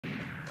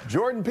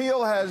Jordan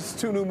Peele has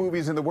two new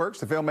movies in the works.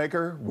 The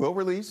filmmaker will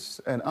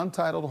release an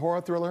untitled horror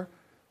thriller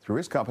through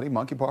his company,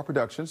 Monkey Paw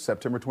Productions,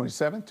 September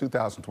 27,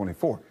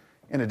 2024.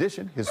 In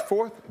addition, his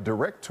fourth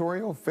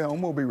directorial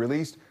film will be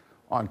released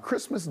on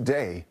Christmas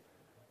Day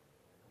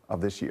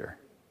of this year.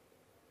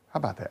 How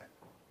about that?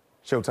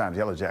 Showtime's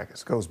Yellow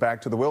Jackets goes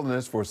back to the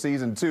wilderness for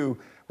season 2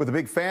 with a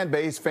big fan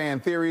base, fan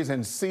theories,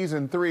 and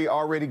season 3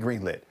 already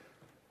greenlit.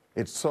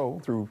 It's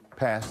so through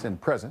past and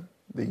present.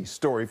 The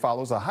story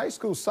follows a high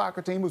school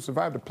soccer team who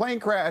survived a plane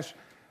crash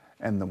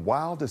and the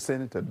wild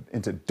descent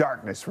into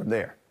darkness from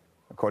there.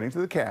 According to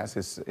the cast,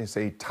 it's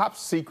a top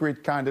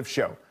secret kind of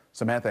show.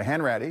 Samantha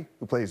Hanratty,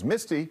 who plays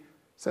Misty,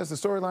 says the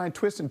storyline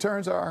twists and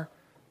turns are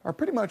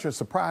pretty much a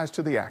surprise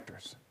to the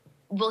actors.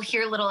 We'll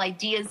hear little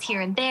ideas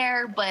here and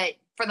there, but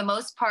for the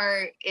most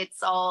part,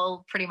 it's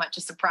all pretty much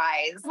a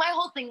surprise. My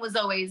whole thing was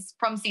always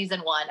from season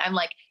 1. I'm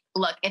like,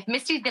 look, if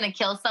Misty's gonna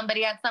kill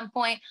somebody at some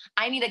point,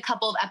 I need a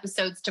couple of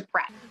episodes to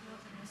prep.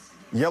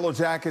 Yellow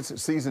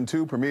Jackets season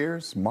 2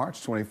 premieres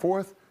March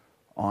 24th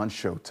on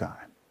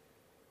Showtime.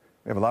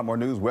 We have a lot more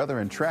news, weather,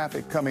 and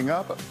traffic coming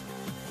up.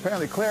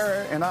 Apparently,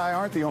 Clara and I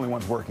aren't the only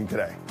ones working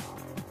today.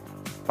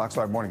 Fox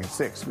 5 Morning at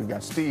 6. We've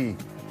got Steve,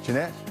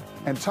 Jeanette,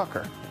 and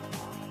Tucker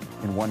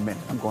in 1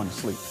 minute. I'm going to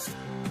sleep.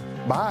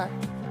 Bye.